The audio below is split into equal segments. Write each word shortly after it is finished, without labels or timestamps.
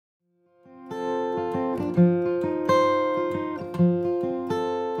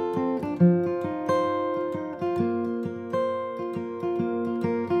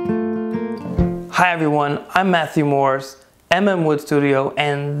Hi everyone, I'm Matthew Morris, Wood Studio,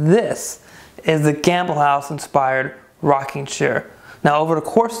 and this is the Gamble House inspired rocking chair. Now over the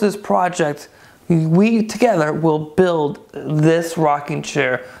course of this project, we together will build this rocking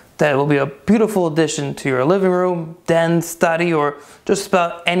chair that will be a beautiful addition to your living room, den, study, or just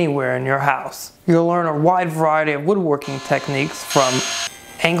about anywhere in your house. You'll learn a wide variety of woodworking techniques from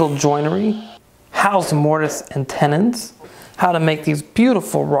angled joinery, house mortise and tenons, how to make these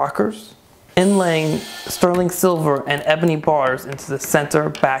beautiful rockers, inlaying sterling silver and ebony bars into the center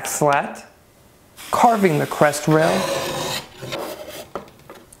back slat, carving the crest rail,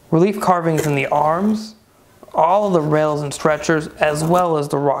 relief carvings in the arms, all of the rails and stretchers, as well as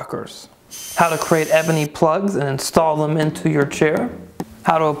the rockers, how to create ebony plugs and install them into your chair,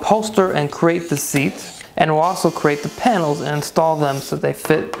 how to upholster and create the seat, and we'll also create the panels and install them so they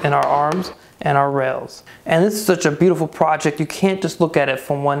fit in our arms and our rails. And this is such a beautiful project, you can't just look at it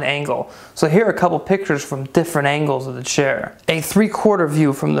from one angle. So here are a couple pictures from different angles of the chair. A 3/4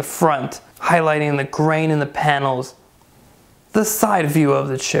 view from the front, highlighting the grain in the panels. The side view of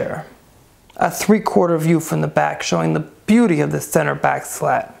the chair. A 3/4 view from the back, showing the beauty of the center back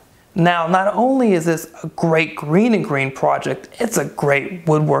slat. Now, not only is this a great Greene Greene project, it's a great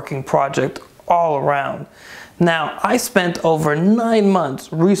woodworking project all around. Now, I spent over 9 months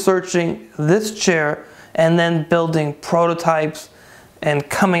researching this chair and then building prototypes and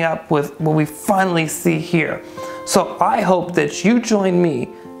coming up with what we finally see here. So I hope that you join me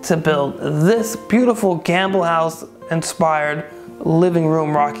to build this beautiful Gamble House inspired living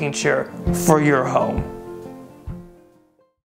room rocking chair for your home.